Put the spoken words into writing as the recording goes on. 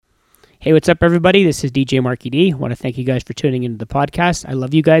Hey, what's up, everybody? This is DJ Marky D. I want to thank you guys for tuning into the podcast. I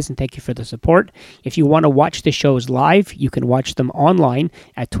love you guys and thank you for the support. If you want to watch the shows live, you can watch them online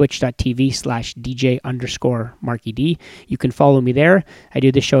at twitch.tv/DJ_Marky D. You can follow me there. I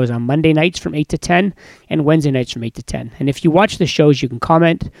do the shows on Monday nights from 8 to 10 and Wednesday nights from 8 to 10. And if you watch the shows, you can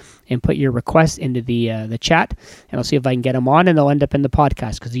comment and put your requests into the chat, and I'll see if I can get them on, and they'll end up in the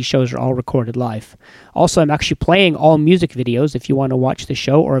podcast because these shows are all recorded live. Also, I'm actually playing all music videos. If you want to watch the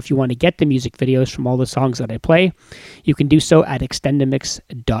show or if you want to get the music videos from all the songs that I play, you can do so at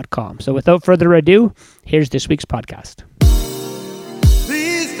extendamix.com. So without further ado, here's this week's podcast.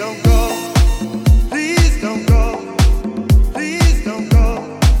 Please don't go. Please don't go. Please don't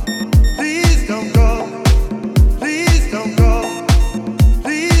go. Please don't go. Please don't go.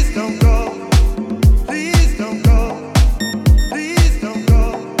 Please don't go. Please don't go. Please don't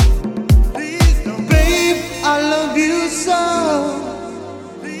go. Please don't go. Babe, I love you so.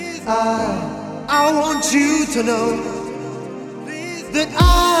 I want you to know that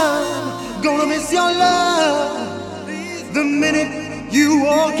I'm gonna miss your love the minute you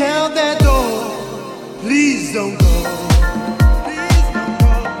walk out that door. Please don't go. Please don't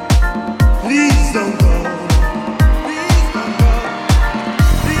go. Please don't go. Please don't go.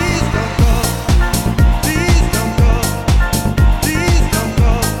 Please don't go. Please don't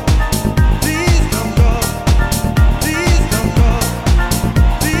go. Please don't go. Please don't go.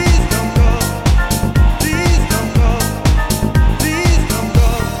 Please don't go. Please don't go. Please don't go.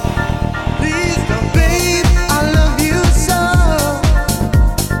 Please don't. Babe, I love you so.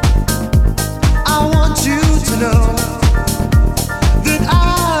 I want you to know that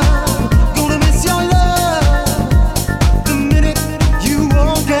I'm gonna miss your love the minute you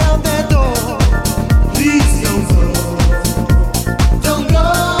walk out that door. Please don't go. Don't go.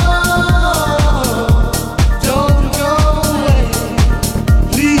 Don't go away.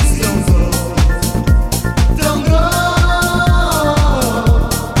 Please don't go. Don't go.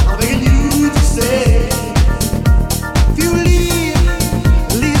 I'm begging you to stay. If you leave,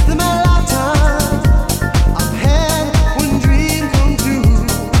 at least in my lifetime, I've had one dream come true.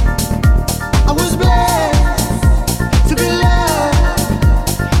 I was blessed to be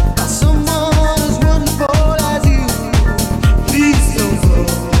loved by someone as wonderful as you. Please don't go.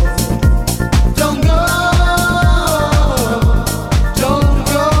 Don't go. Don't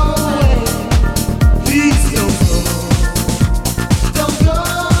go away. Please don't go. Don't go.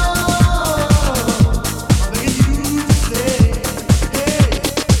 I'm begging you to stay. Hey.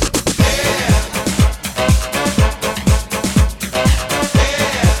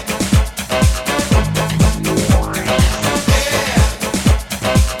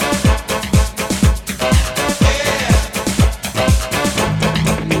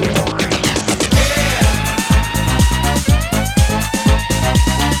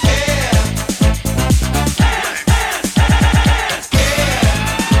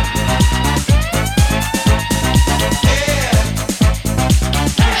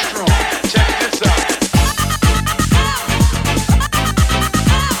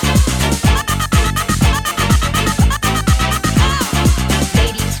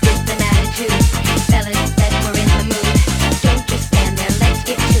 Ladies with an attitude, fellas that were in the mood. Don't just stand there, let's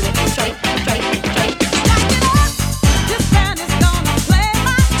get to it. Strike, strike, strike. Strike it up, this band is gonna play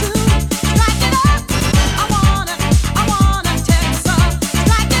my tune. Strike it up, I wanna tell you so.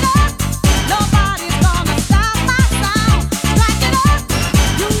 Strike it up, nobody's gonna stop my sound. Strike it up,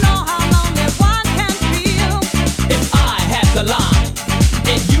 you know how lonely one can feel. If I had the line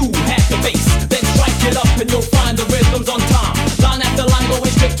and you had the bass, then strike it up and you'll find the rhythms on time. Line after line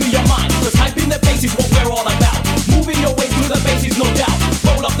going straight to your mind. Cause hyping the bass is what we're all about. Moving your way through the bass is no doubt.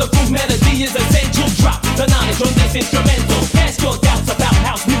 Roll up the groove, melody is essential. Drop the knowledge on this instrumental. Cast your doubts about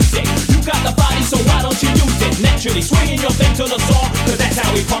house music. You got the body, so why don't you use it? Naturally swinging your thing to the song. Cause that's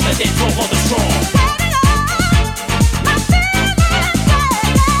how we pump the dance floor for the strong. Set it up, my feeling is set it up.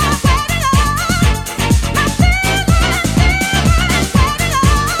 Set it up, my feeling is set it up. Set it up,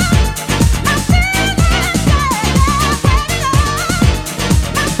 my feeling is set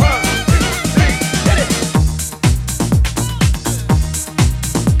it up. Set it up.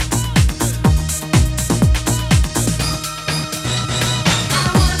 I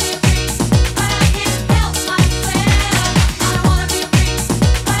wanna be free, but I can't help myself. I wanna be free,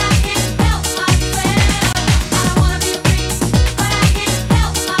 but I can't help myself.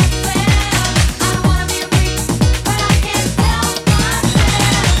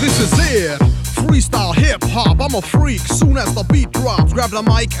 is it. Freestyle hip hop, I'm a freak. Soon as the beat drops, grab the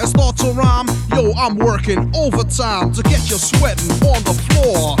mic and start to rhyme. Yo, I'm working overtime to get you sweating on the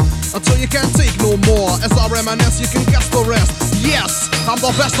floor until you can't take no more. As I reminisce, you can guess the rest. Yes, I'm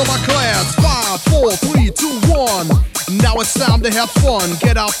the best of my class. 5, 4, 3, 2, 1. Now it's time to have fun.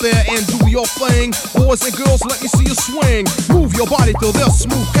 Get out there and do your thing. Boys and girls, let me see you swing. Move your body to this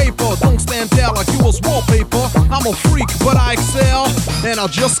smooth paper. Don't stand there like you was wallpaper. I'm a freak, but I excel, and I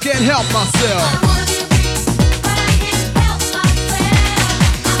just can't help myself. I wanna be a freak, but I can't help myself.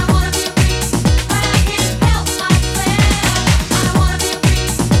 I wanna be a freak, but I can't help myself. I wanna be a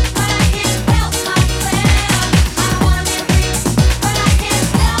freak, but I can't help myself. I wanna be a freak, but I can't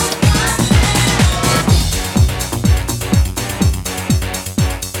help myself.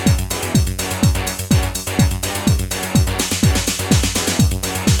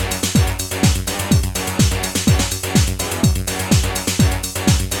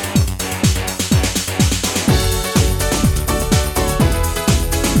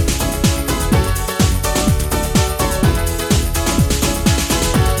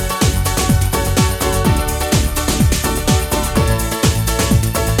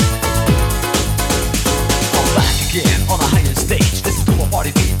 I'm back again on a higher stage. Listen to my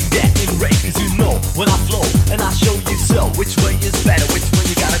party beat, get in rage. Cause you know when I flow and I show you so. Which way is better, which way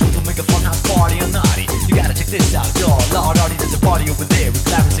you gotta go to make a fun house party or naughty. You gotta check this out, yo. Lord Artie, there's a party over there with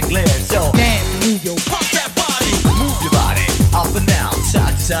glamours and glare. So dance, move your pump that body. Move your body up and down,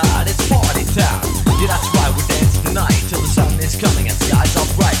 side to side. It's party time. Yeah, that's right, we're dancing tonight till the sun is coming and skies are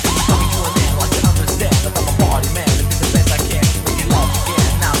bright. It's coming to an end, like you understand that I'm a party man. And it's the best I can to make you love again.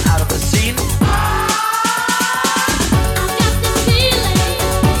 Now I'm out of the scene. I've got this feeling,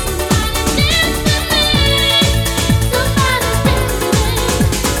 somebody dance with me, somebody dance with me.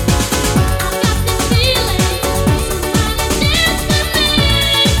 I've got this feeling, somebody dance with me,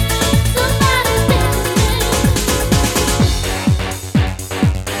 somebody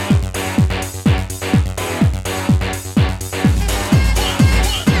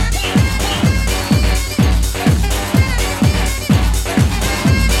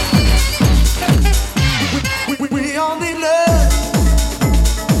We all need love.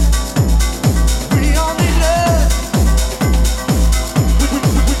 We all need love.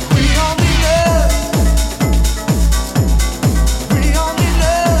 We all need love. We all need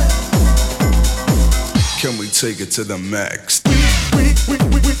love. Can we take it to the max? We all we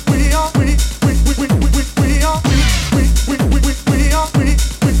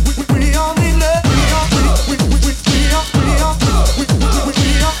all need love.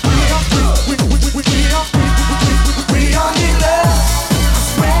 We all need love. I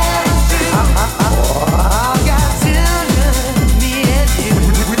swear it's true. I got children, me and you.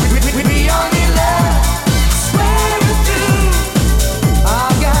 We all need love. I swear it's true. I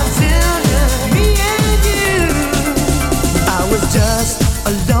got children, me and you. I was just a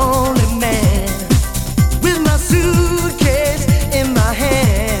lonely man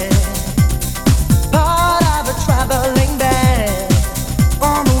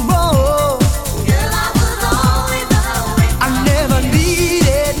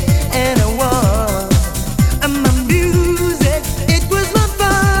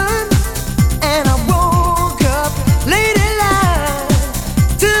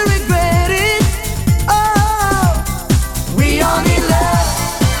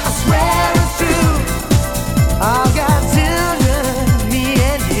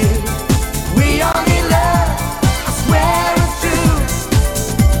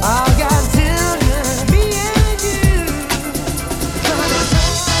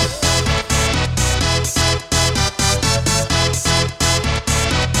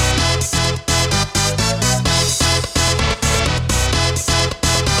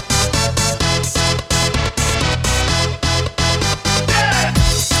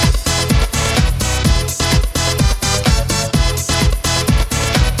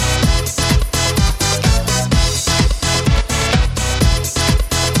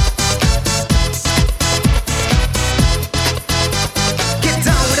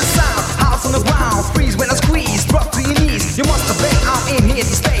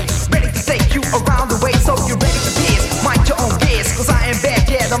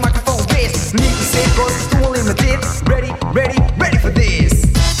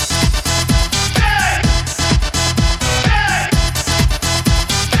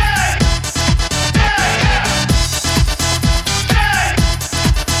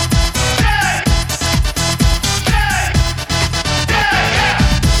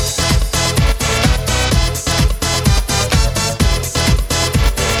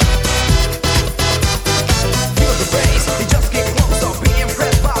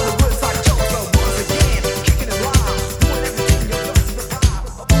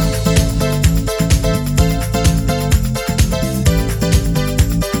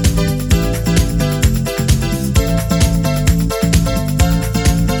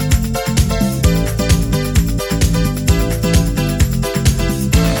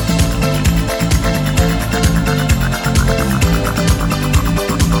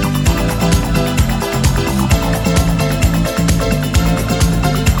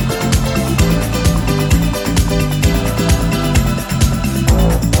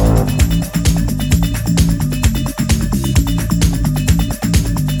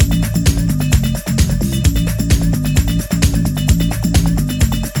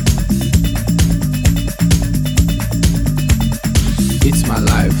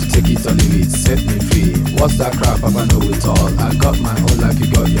What's that crap? Papa know it all. I got my own life, you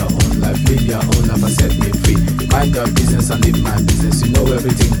got your own life. Live your own life and set me free. Mind your business and live my business. You know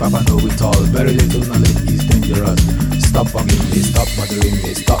everything, Papa know it all. Very little knowledge is dangerous. Stop bugging me, stop bothering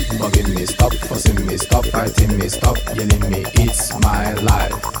me, stop bugging me, stop fussing me, stop fighting me, stop yelling me. It's my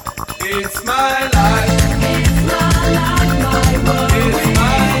life. It's my life. It's my life, my world. It's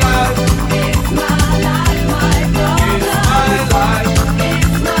my life. It's my life, my problem. It's my life. It's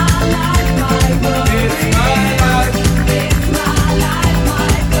my life, my world. It's my life. It's my life, my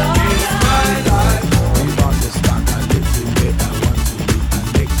problem. It's my life. You understand? I live the way I want to live and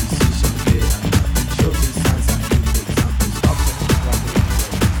make decisions day and night. Show me signs and give examples. Stop them from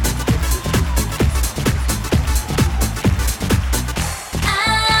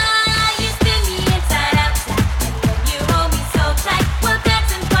You spin me inside outside, and when you hold me so tight, we'll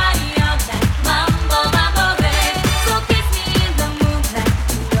dance and party all night. Mambo, mambo, babe. So kiss me in the moonlight.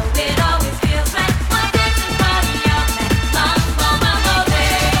 You know it always feels right. We'll dance and party all night. Mambo, mambo,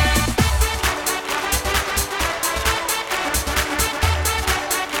 babe.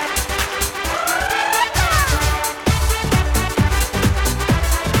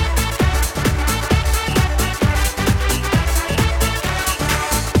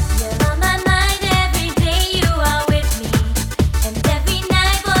 You're on my mind every day. You are with me, and every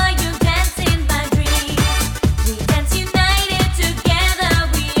night, boy, you dance in my dreams. We dance united together.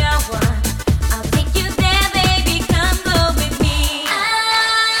 We are one. I'll take you there, baby. Come go with me.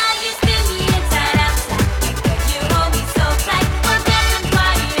 You spin me inside outside, and when you hold me so tight, we'll dance and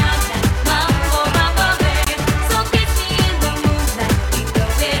party all night. Mambo, mambo, babe. So kiss me in the moonlight. You know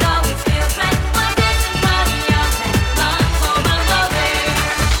it always feels right. We'll dance and party all night. Mambo, mambo, babe.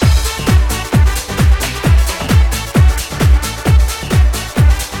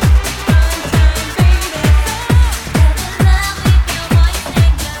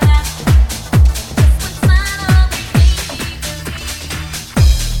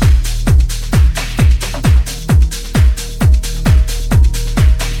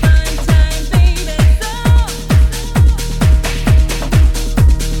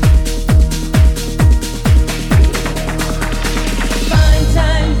 Fine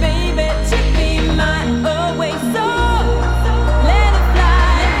time, baby, to be my away soul. Let it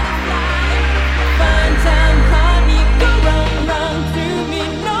fly. Fine time, honey, go run through me,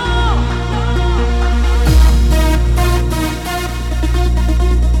 no.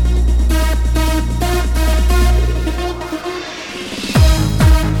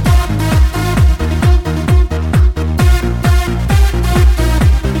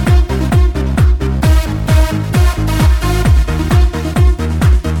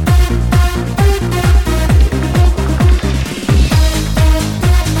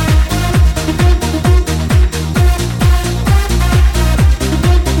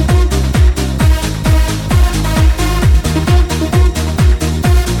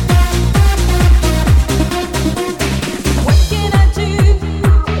 What can I do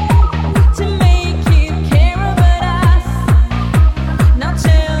to make you care about us? Now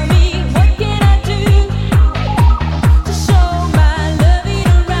tell me, what can I do to show my love it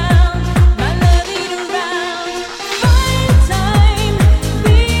around, my love it around? Fine time,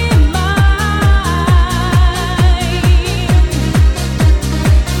 be mine.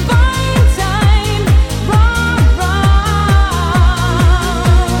 Fine time, run.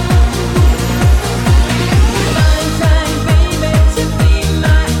 Fine time, baby, to be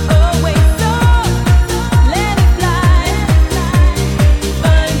my away soul. Let it fly.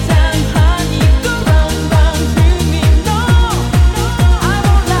 Fine time, honey, go run through me. No, I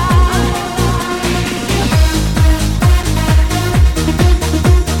won't lie.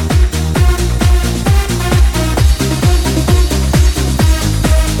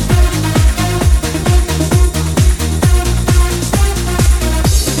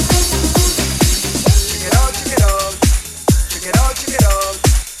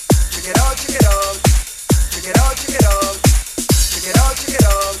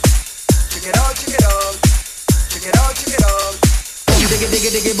 Diggy, diggy,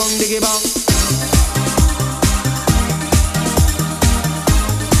 diggy, bong, diggy, bong.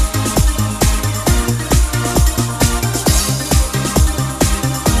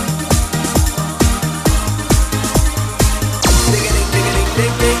 Diggy, dig, diggy, dig,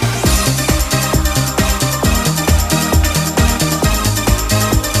 dig, dig.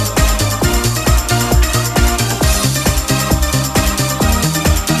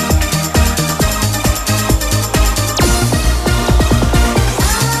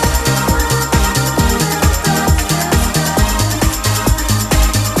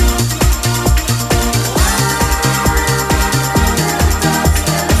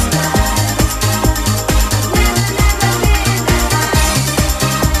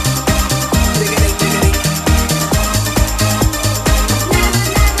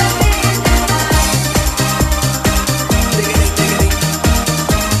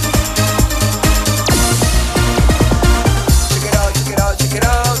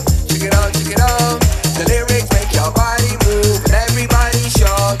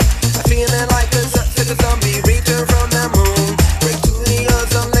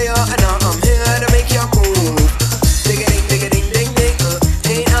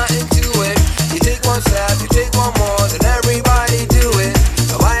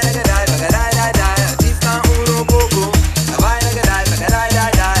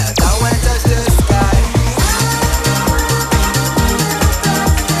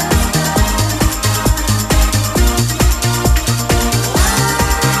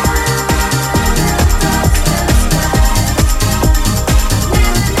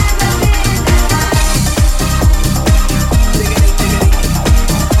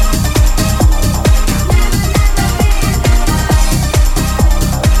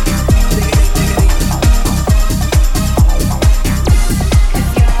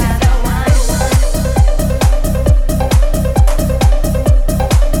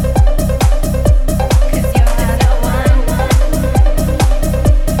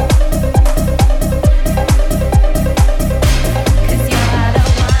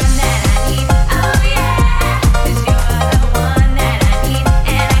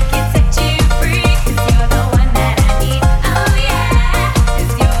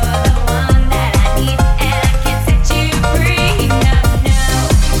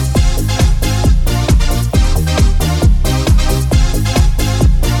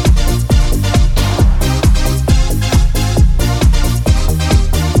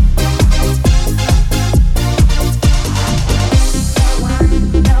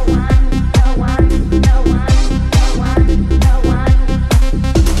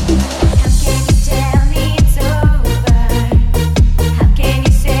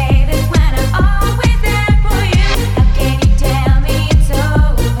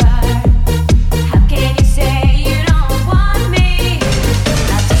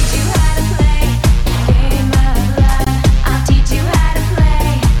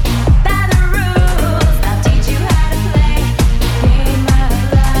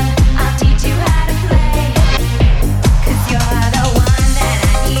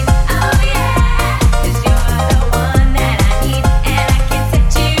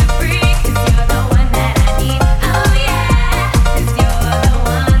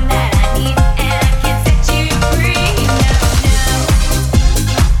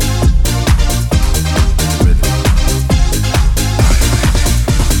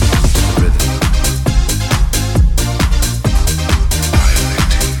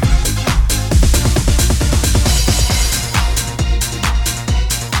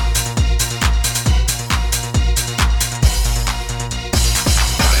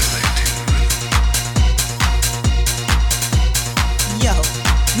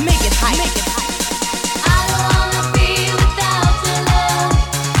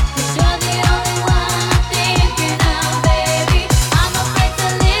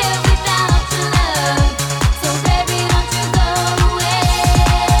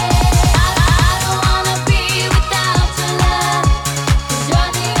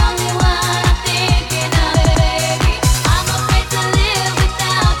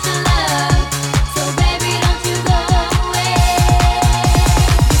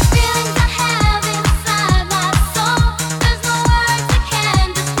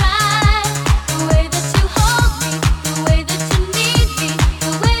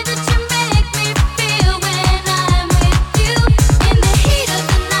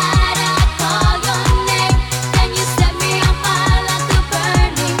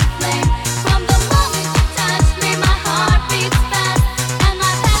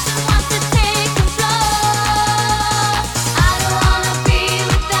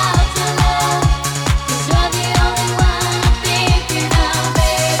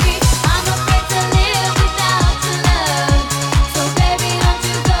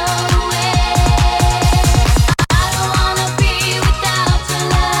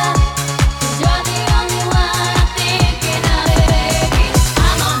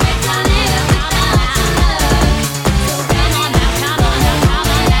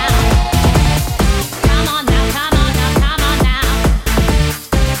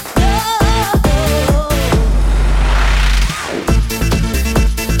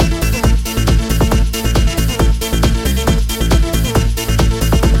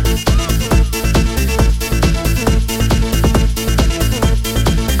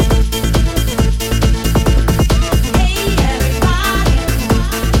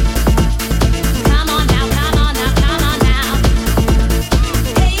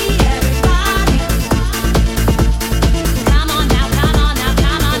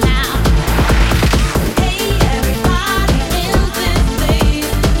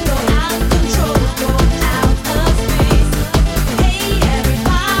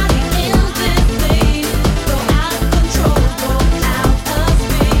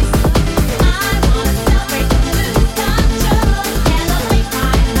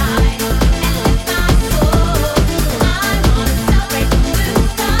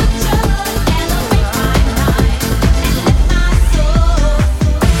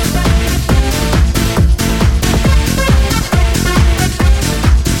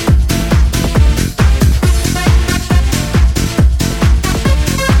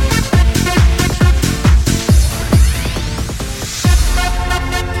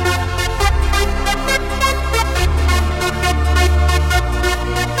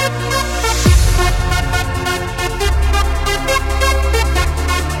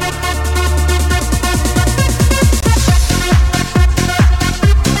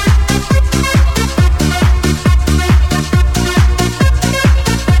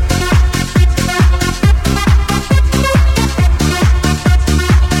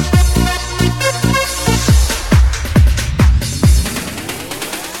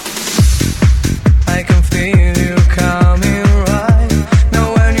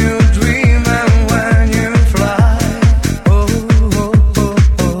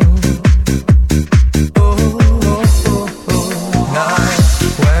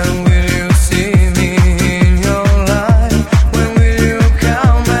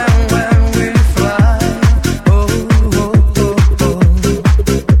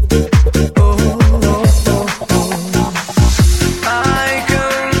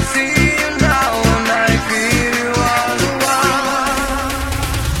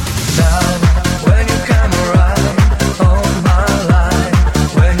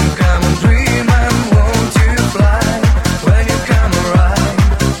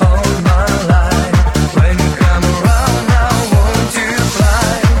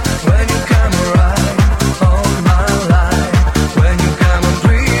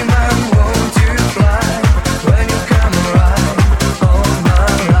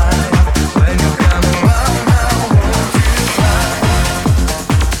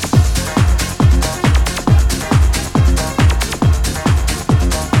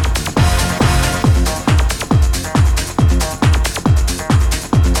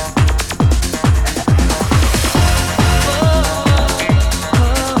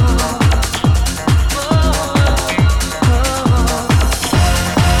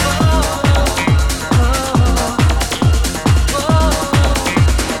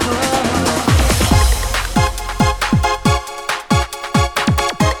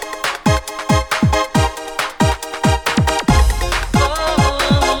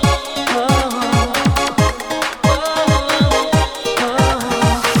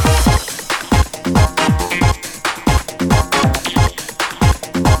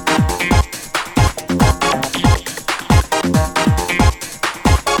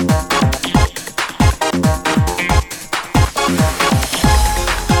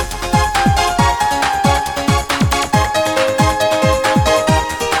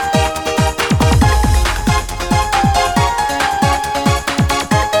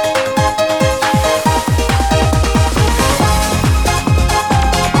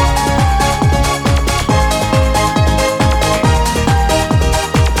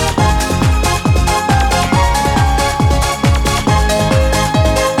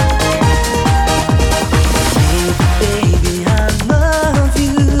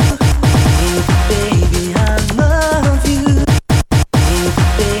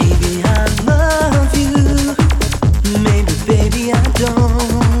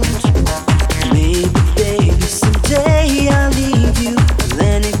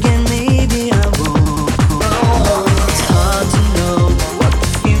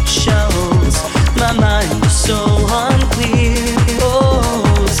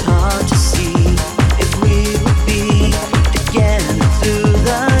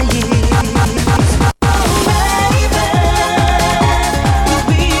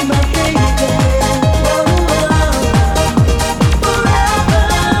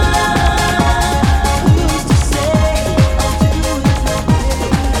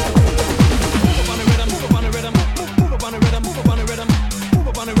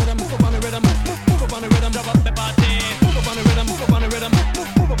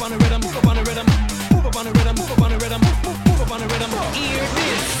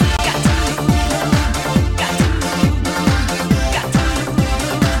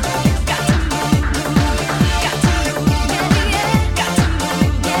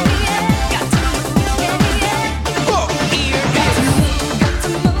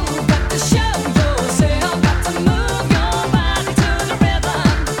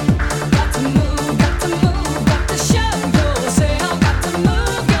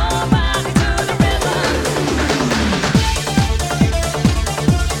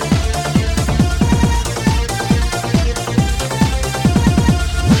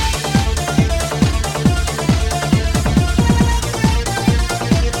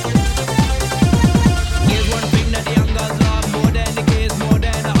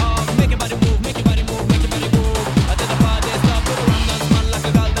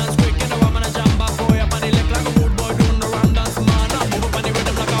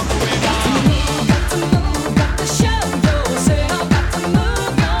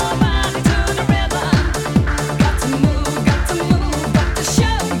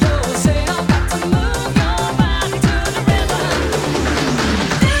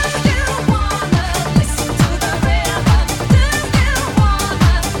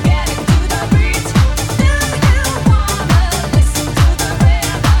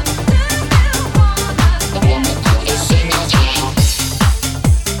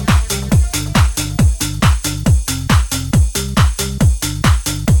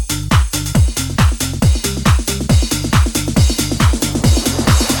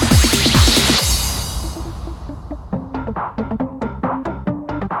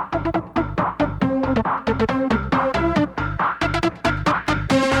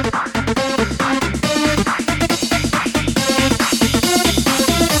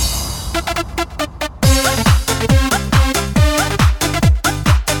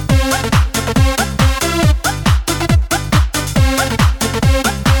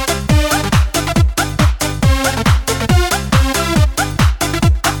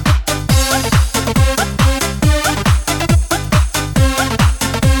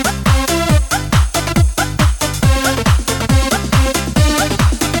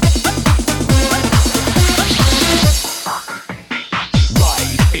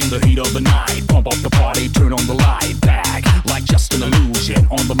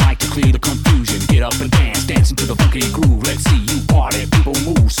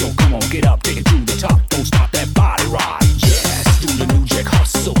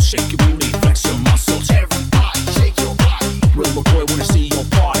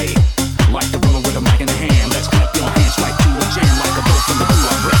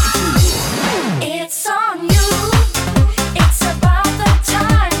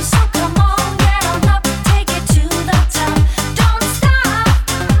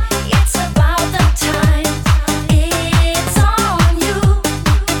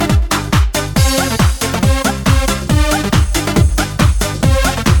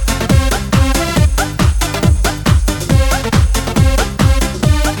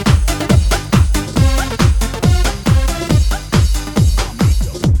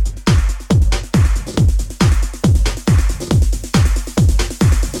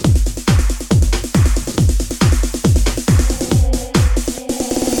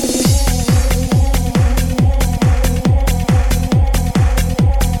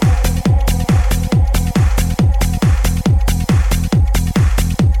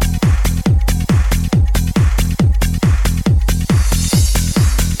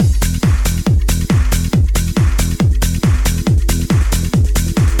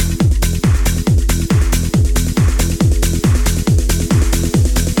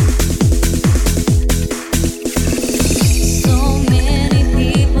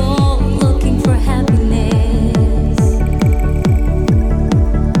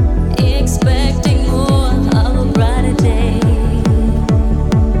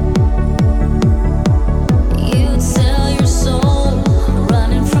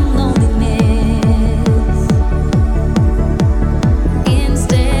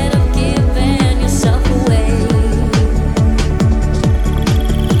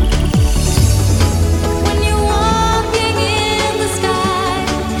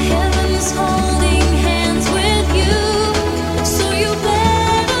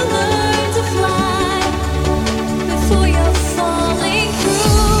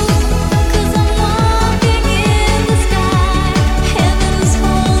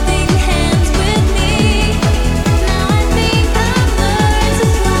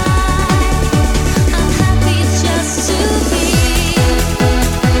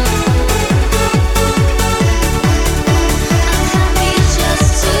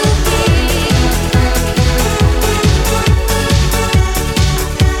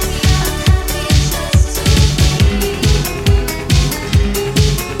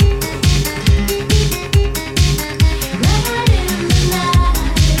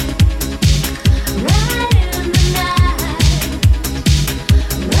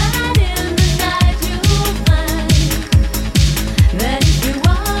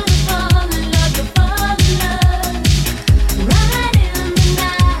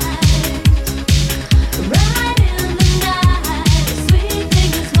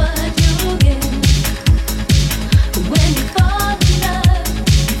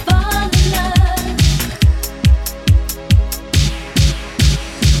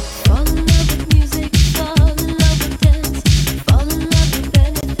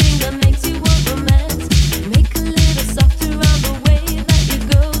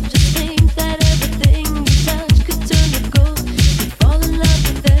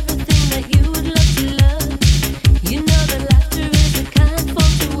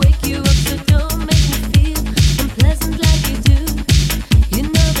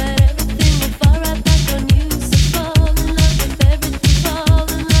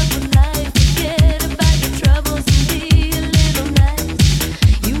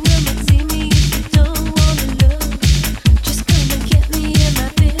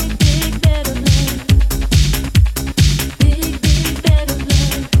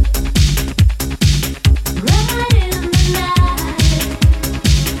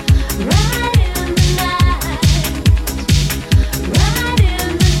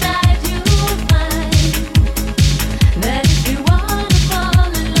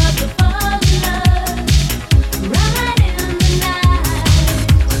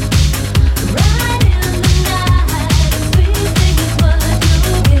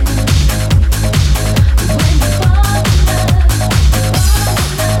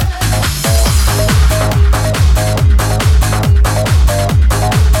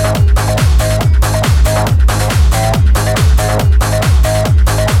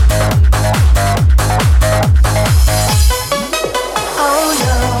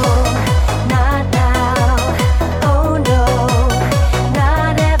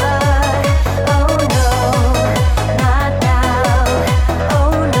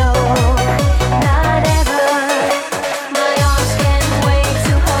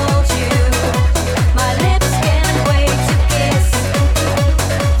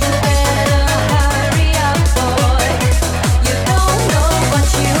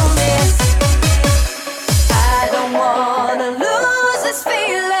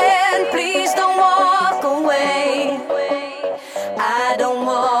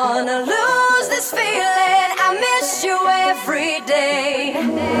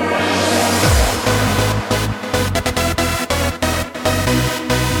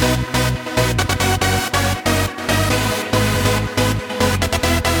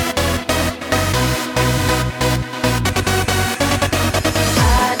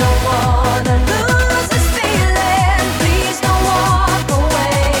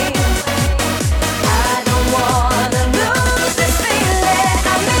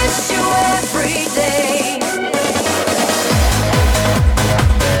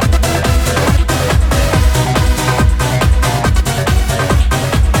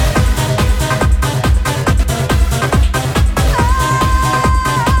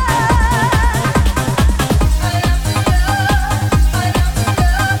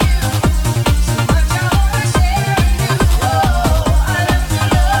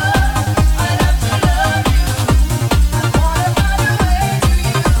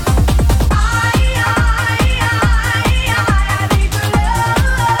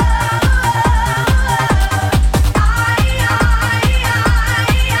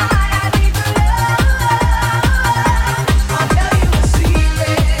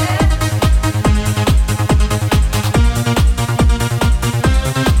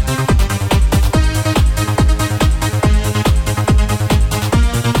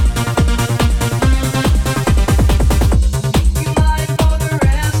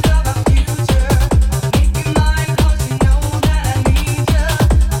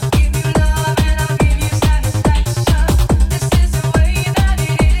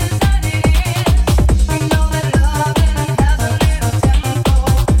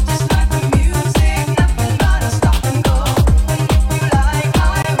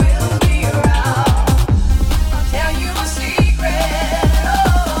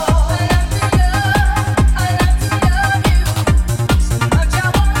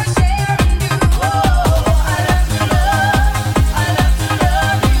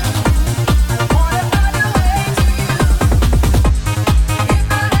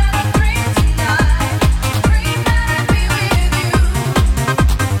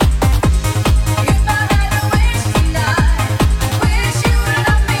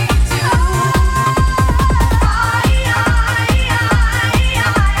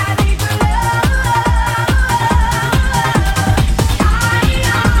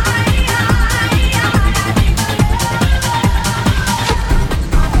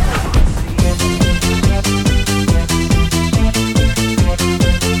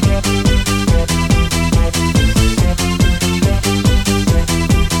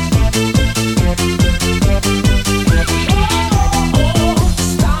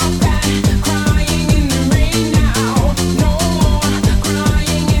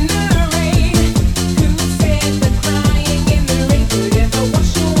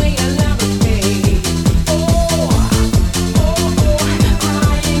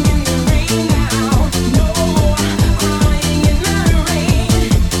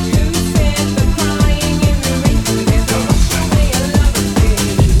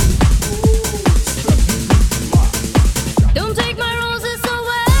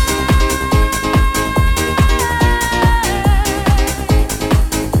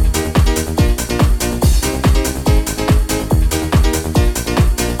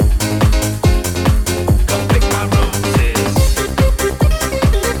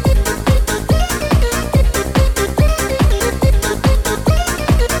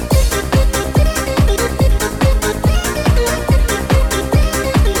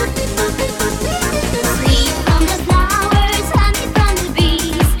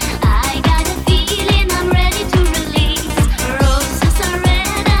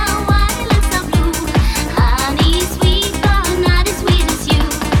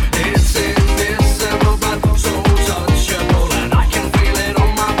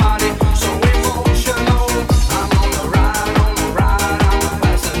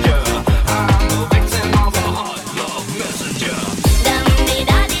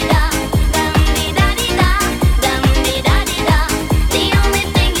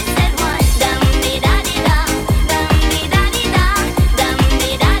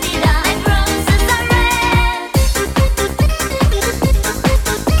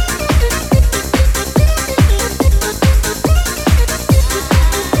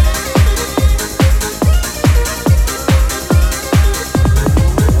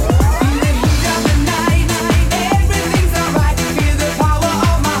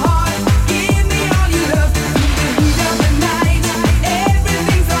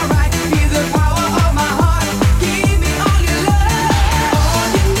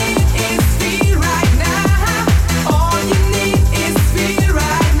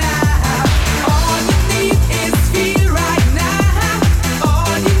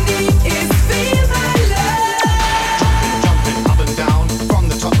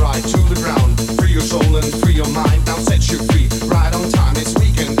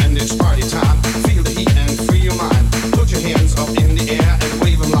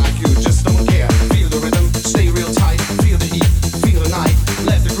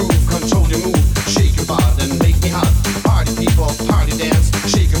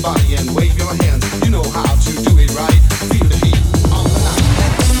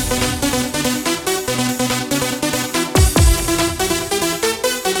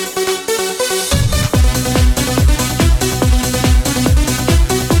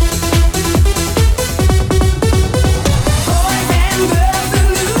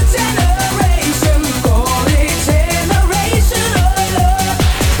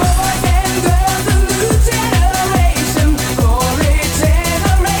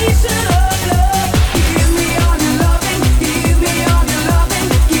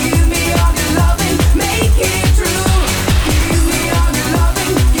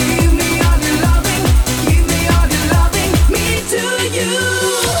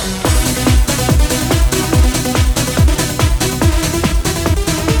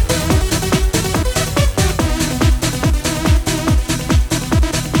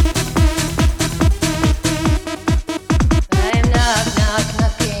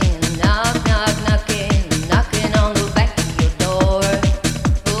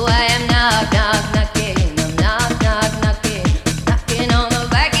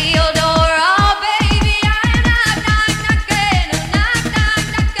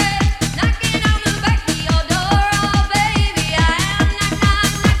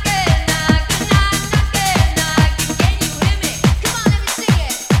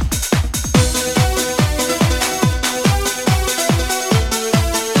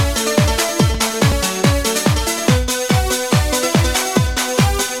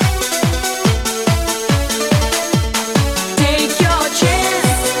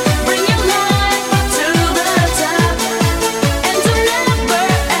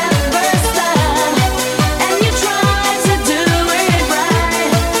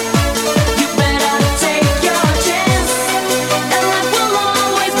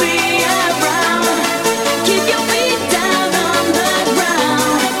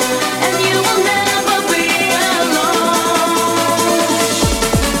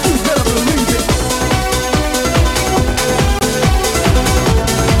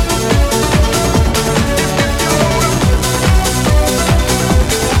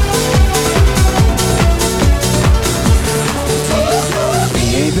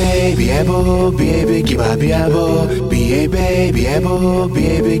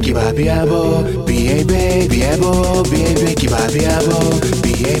 baby, kibabiabo, baby, biabo, baby, kibabiabo,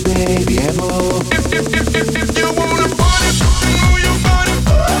 baby, biabo. If you wanna party, move your body.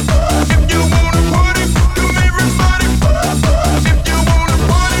 If you wanna party, come everybody. If you wanna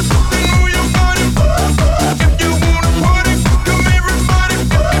party, move your body. If you wanna party, come everybody.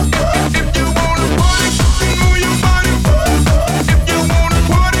 If you wanna party, move your body. If you wanna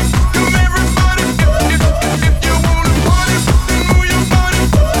party, come everybody. If you wanna party, move your body.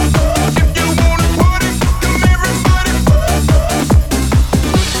 If you wanna party, come everybody.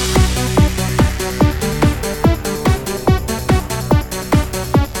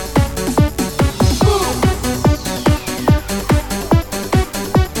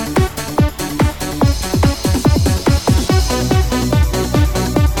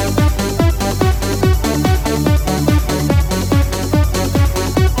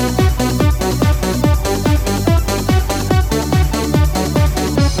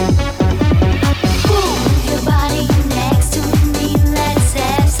 Your body next to me, let's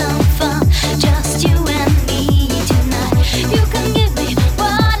have some fun. Just you and me tonight. You can give me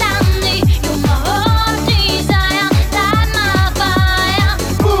what I need. You're my heart desire, light my fire.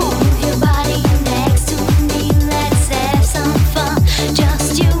 Move your body next to me, let's have some fun.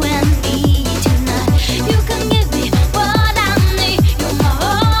 Just you and me tonight. You can give me what I need. You're my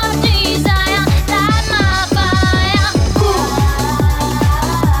heart desire, light my fire.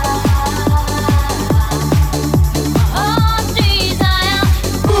 Heart desire.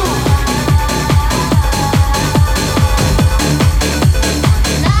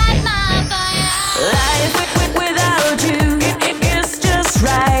 Light my fire. Life without you is just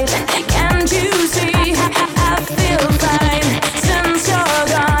right. Can't you see? I feel fine since you're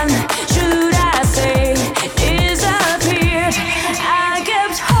gone. Should I say disappeared? I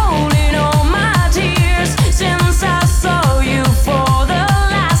kept holding all my tears since I saw you for the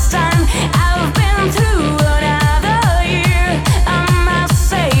last time. I've been through another year. I must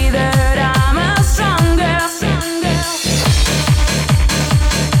say that I'm a stronger.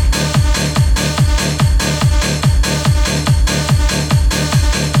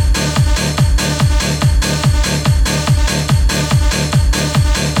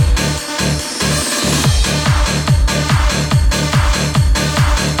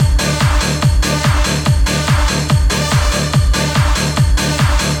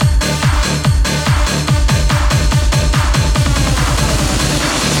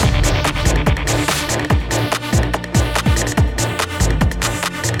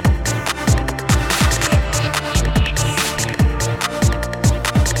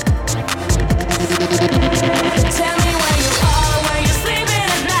 Tell me where you are, where you're sleeping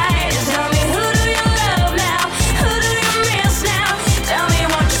at night. Tell me who do you love now, who do you miss now. Tell me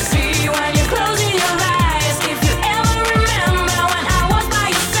what you see when you're closing your eyes. If you ever remember when I was by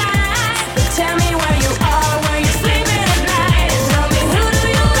your side. But tell me where you are, where you're sleeping at night. Tell me who do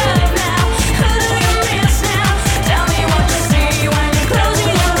you love now, who do you miss now. Tell me what you see when you're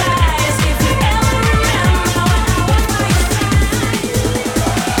closing your eyes. If you ever remember when I was by your side.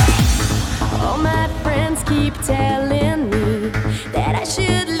 All my friends keep telling me that I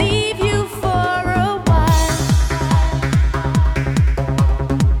should leave you for a while.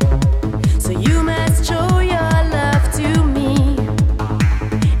 So you must show your love to me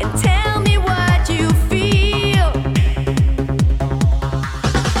and tell me what you feel.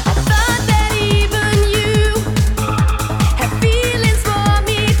 I thought that even you had feelings for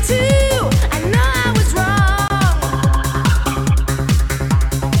me too. I know I was wrong.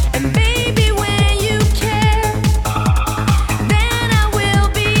 And baby, when you care,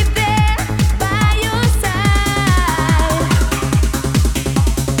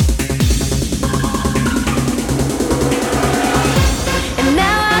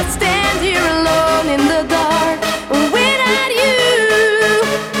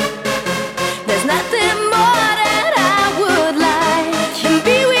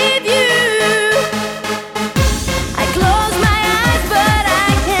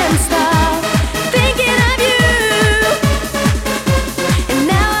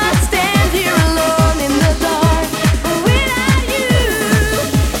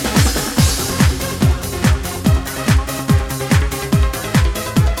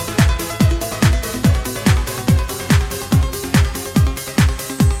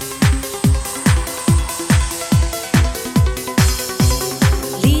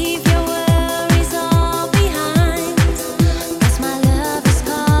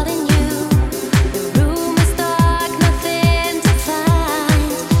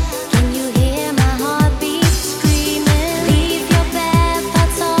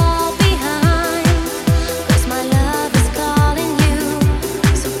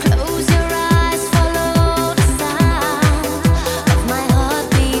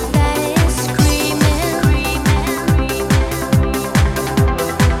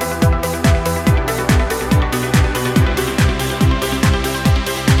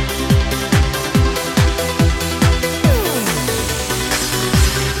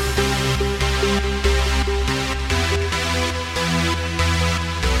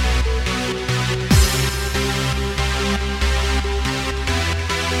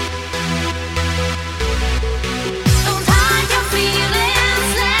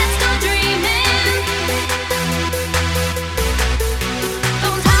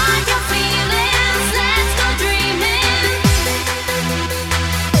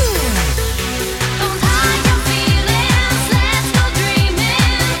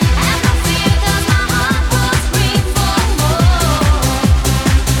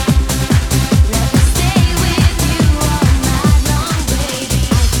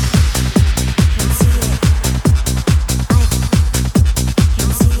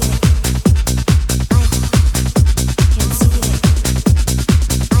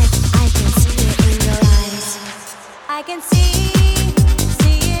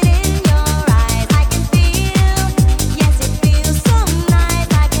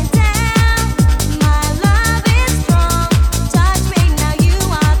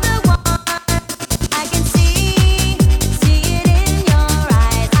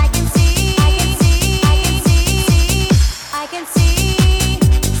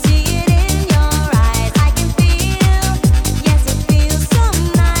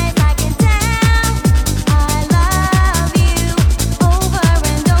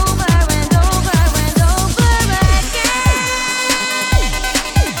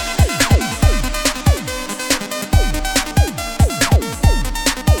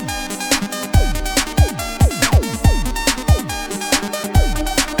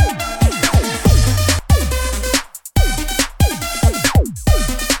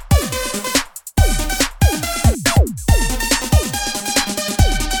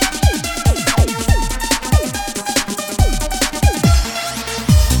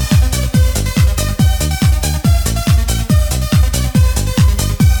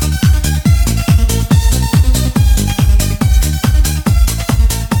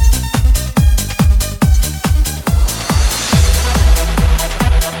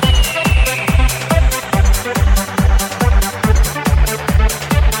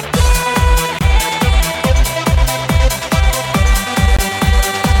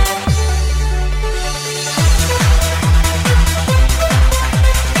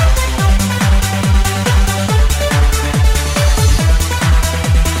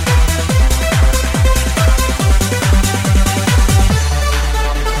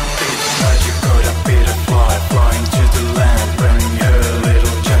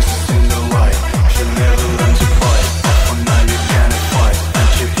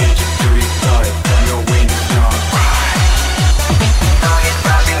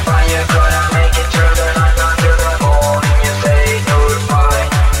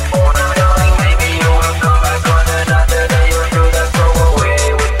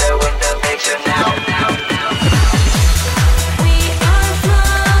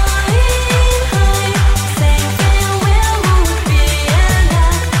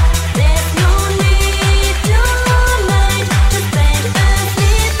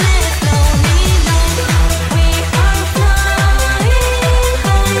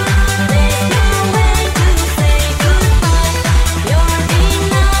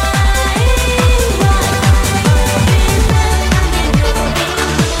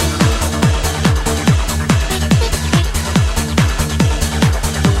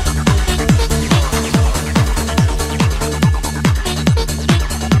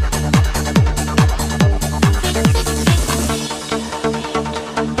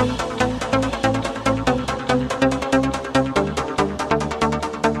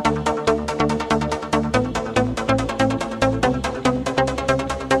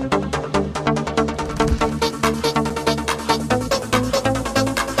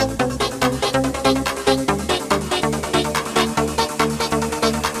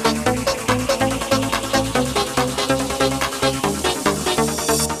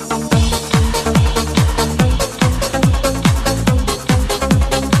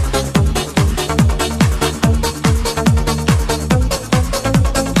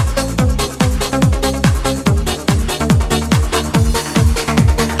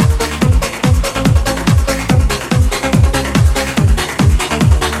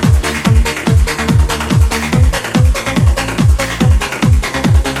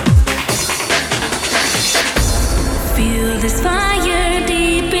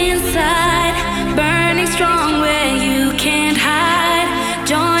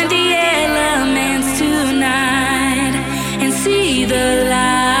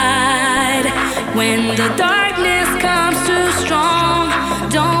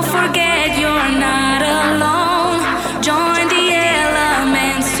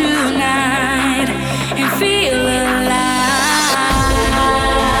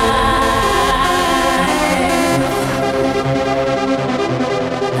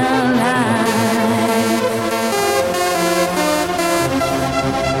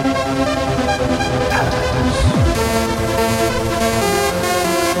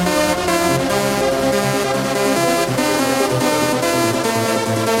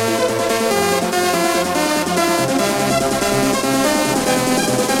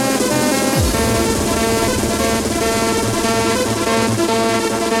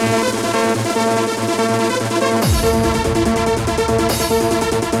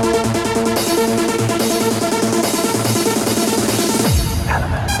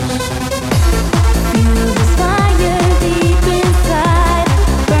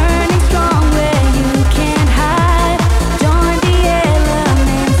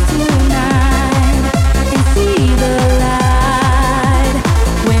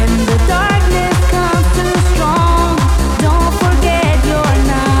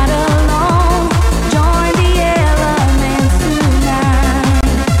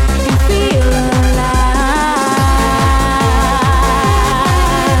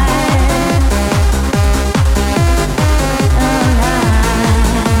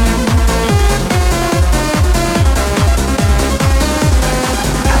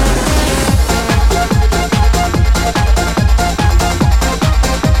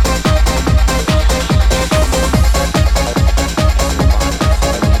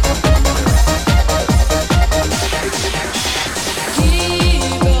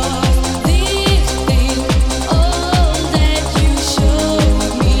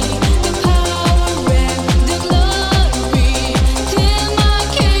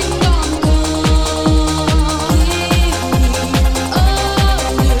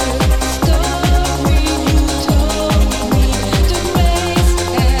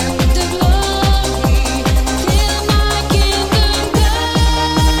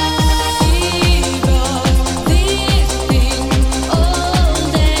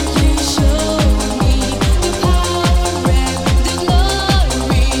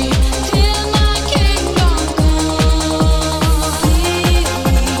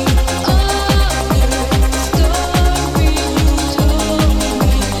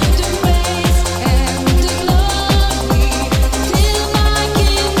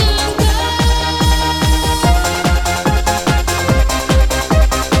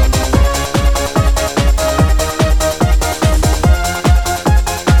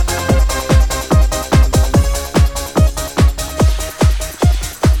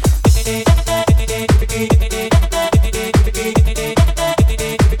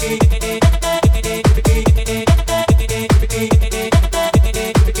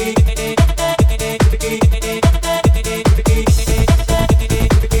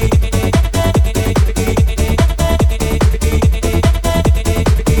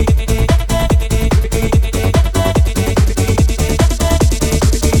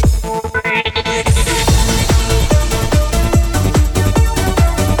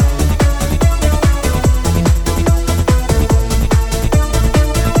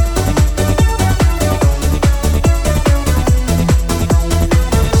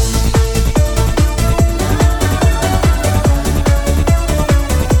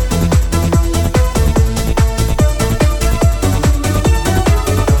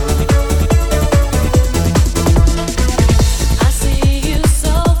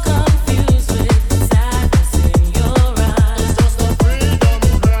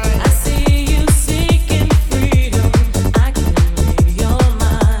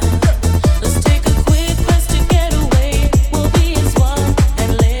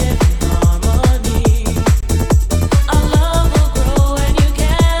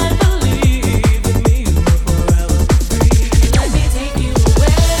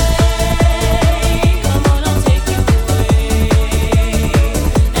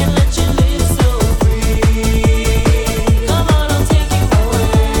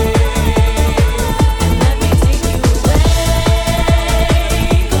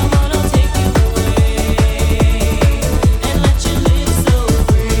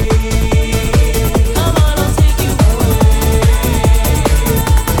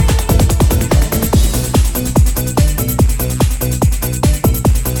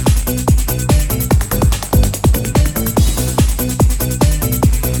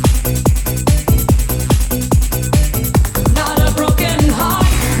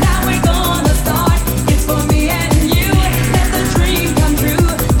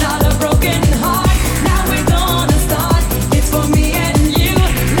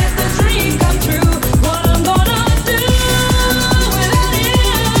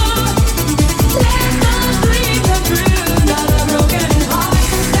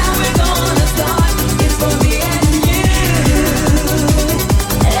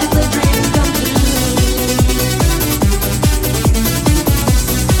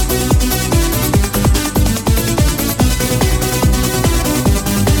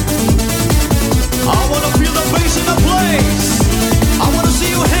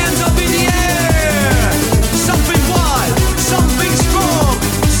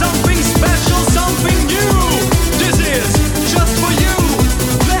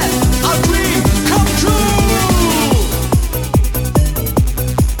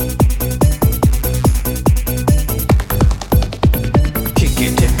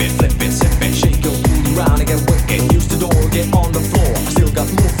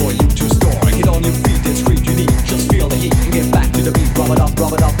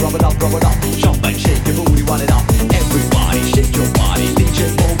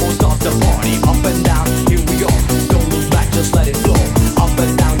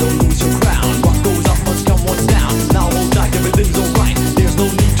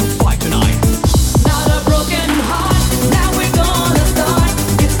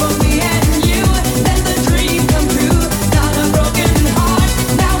 Let the dream come true.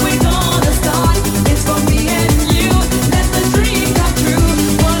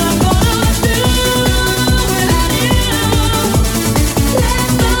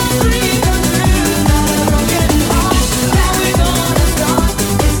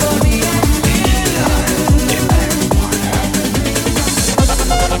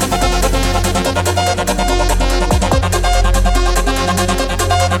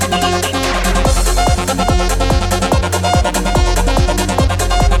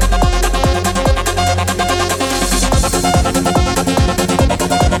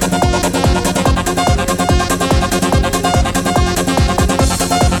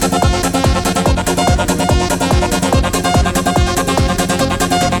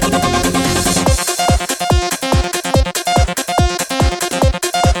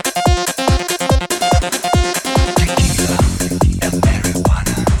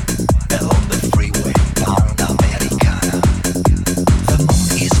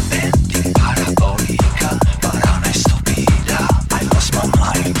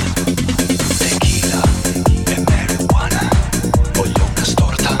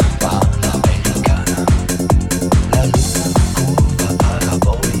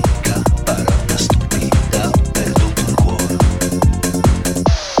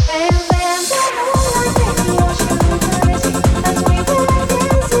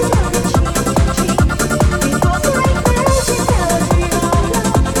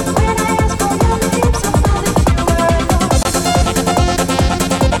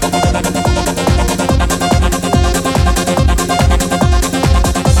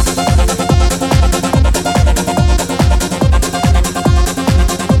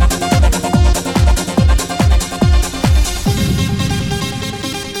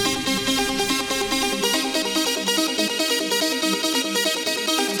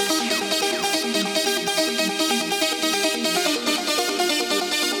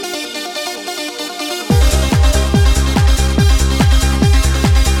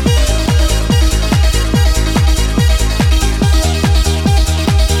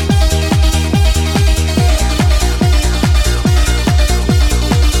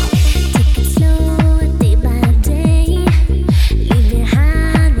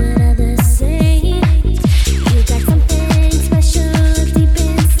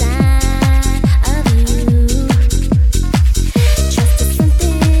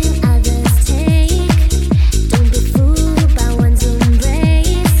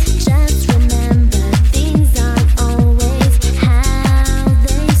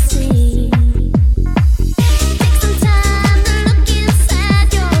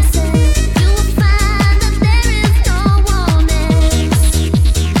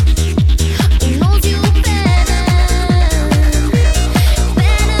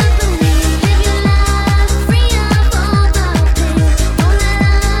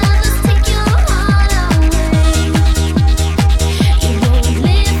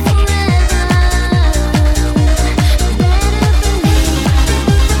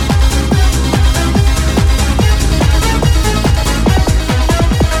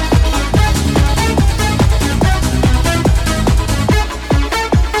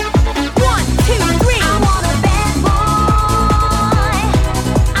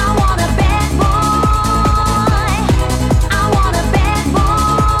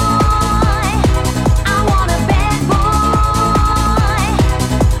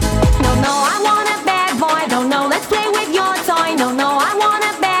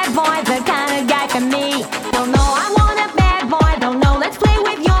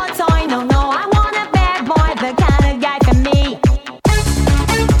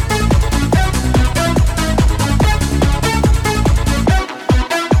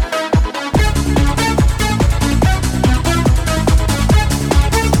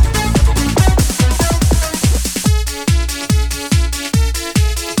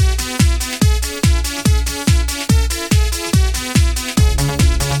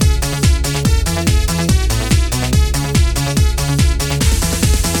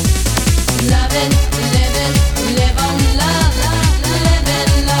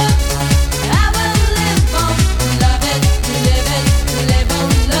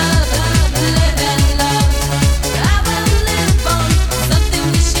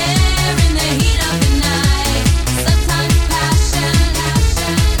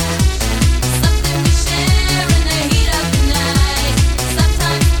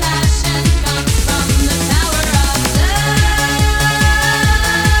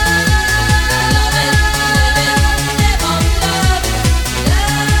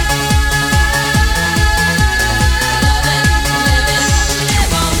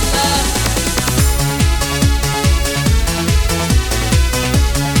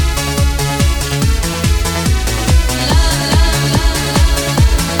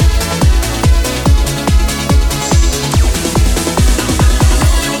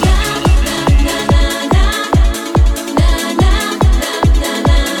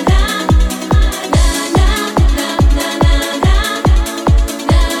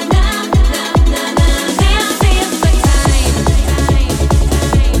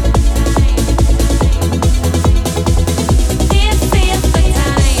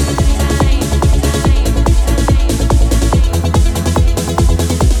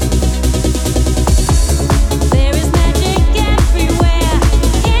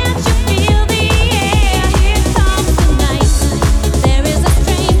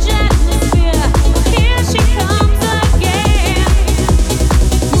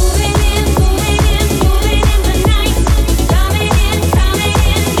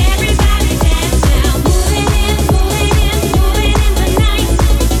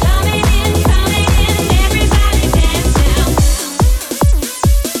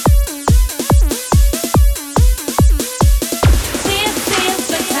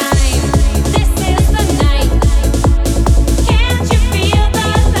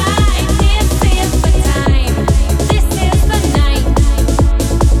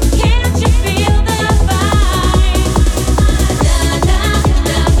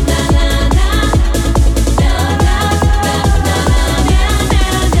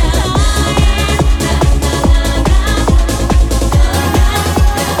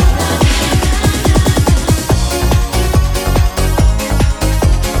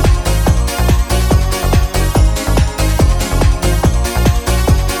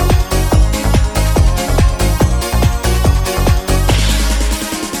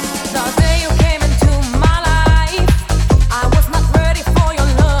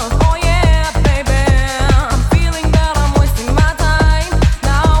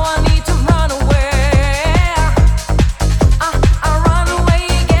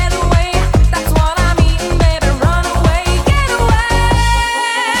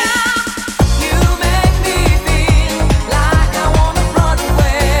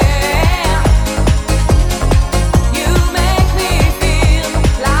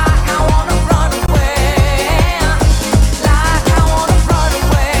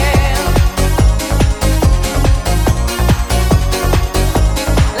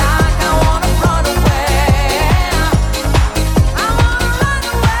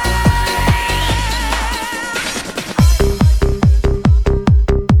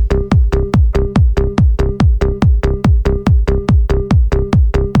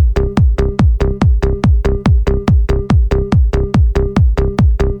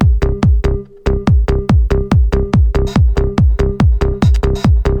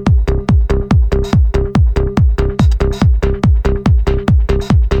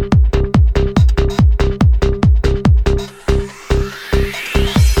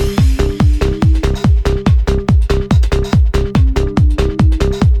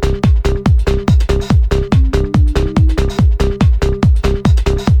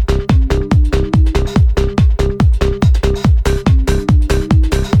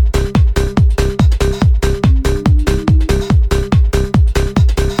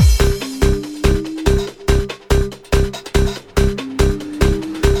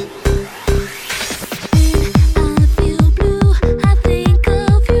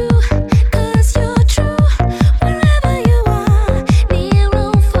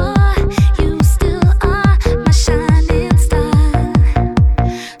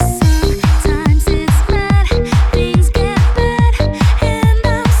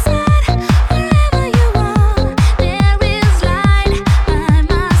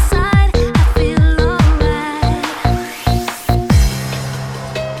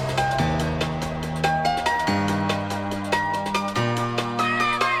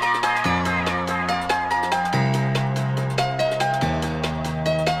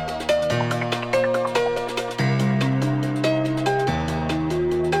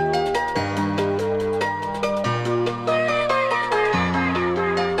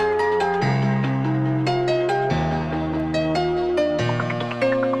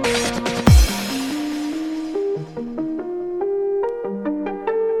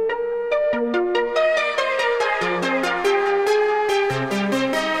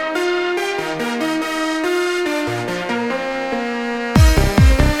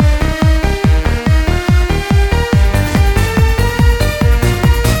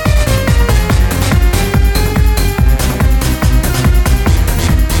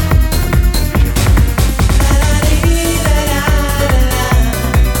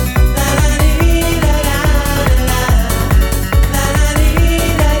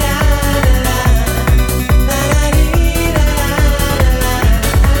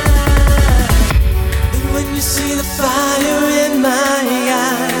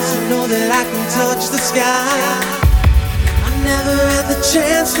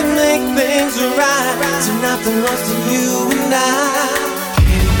 everything's alright. Tonight belongs to you and I.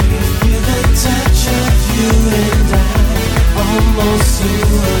 Feel the touch of you and I. Almost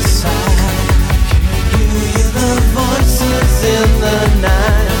suicide. You hear the voices in the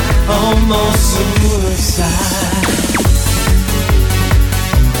night. Almost suicide.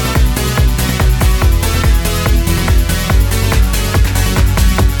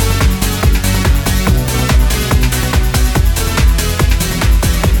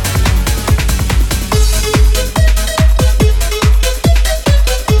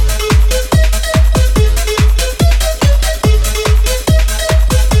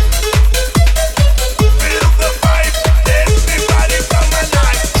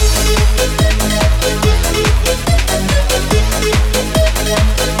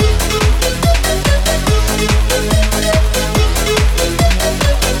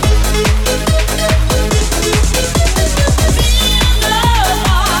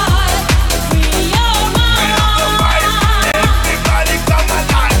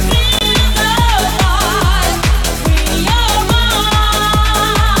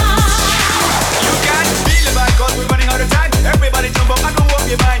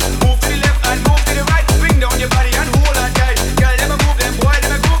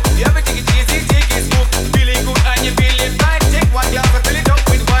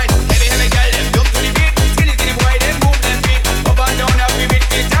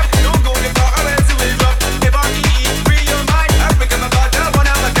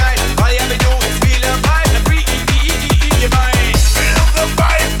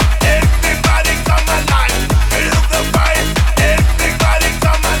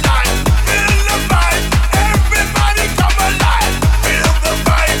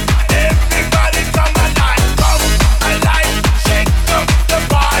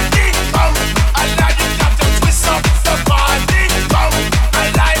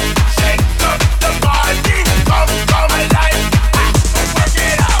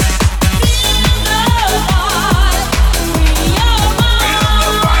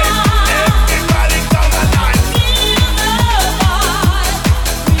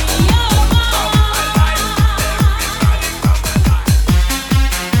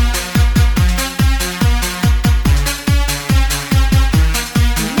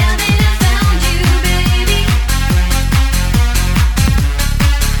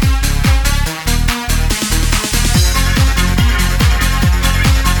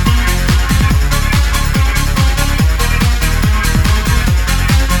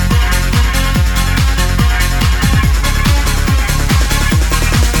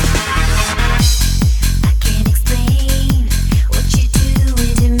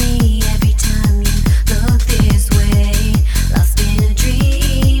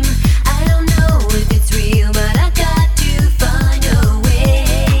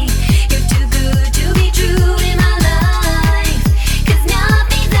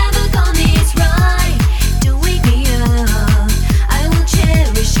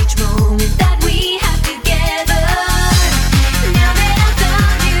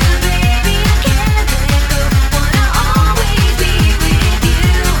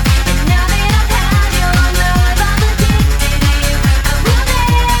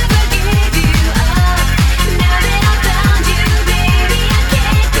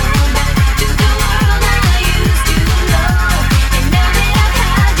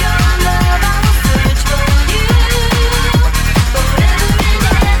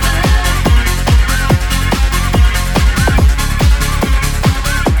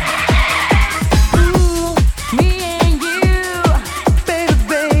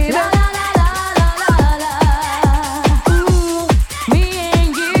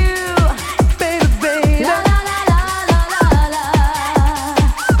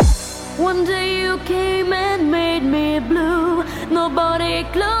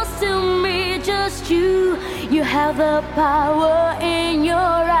 have the power in your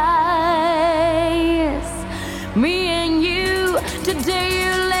eyes. Me and you today.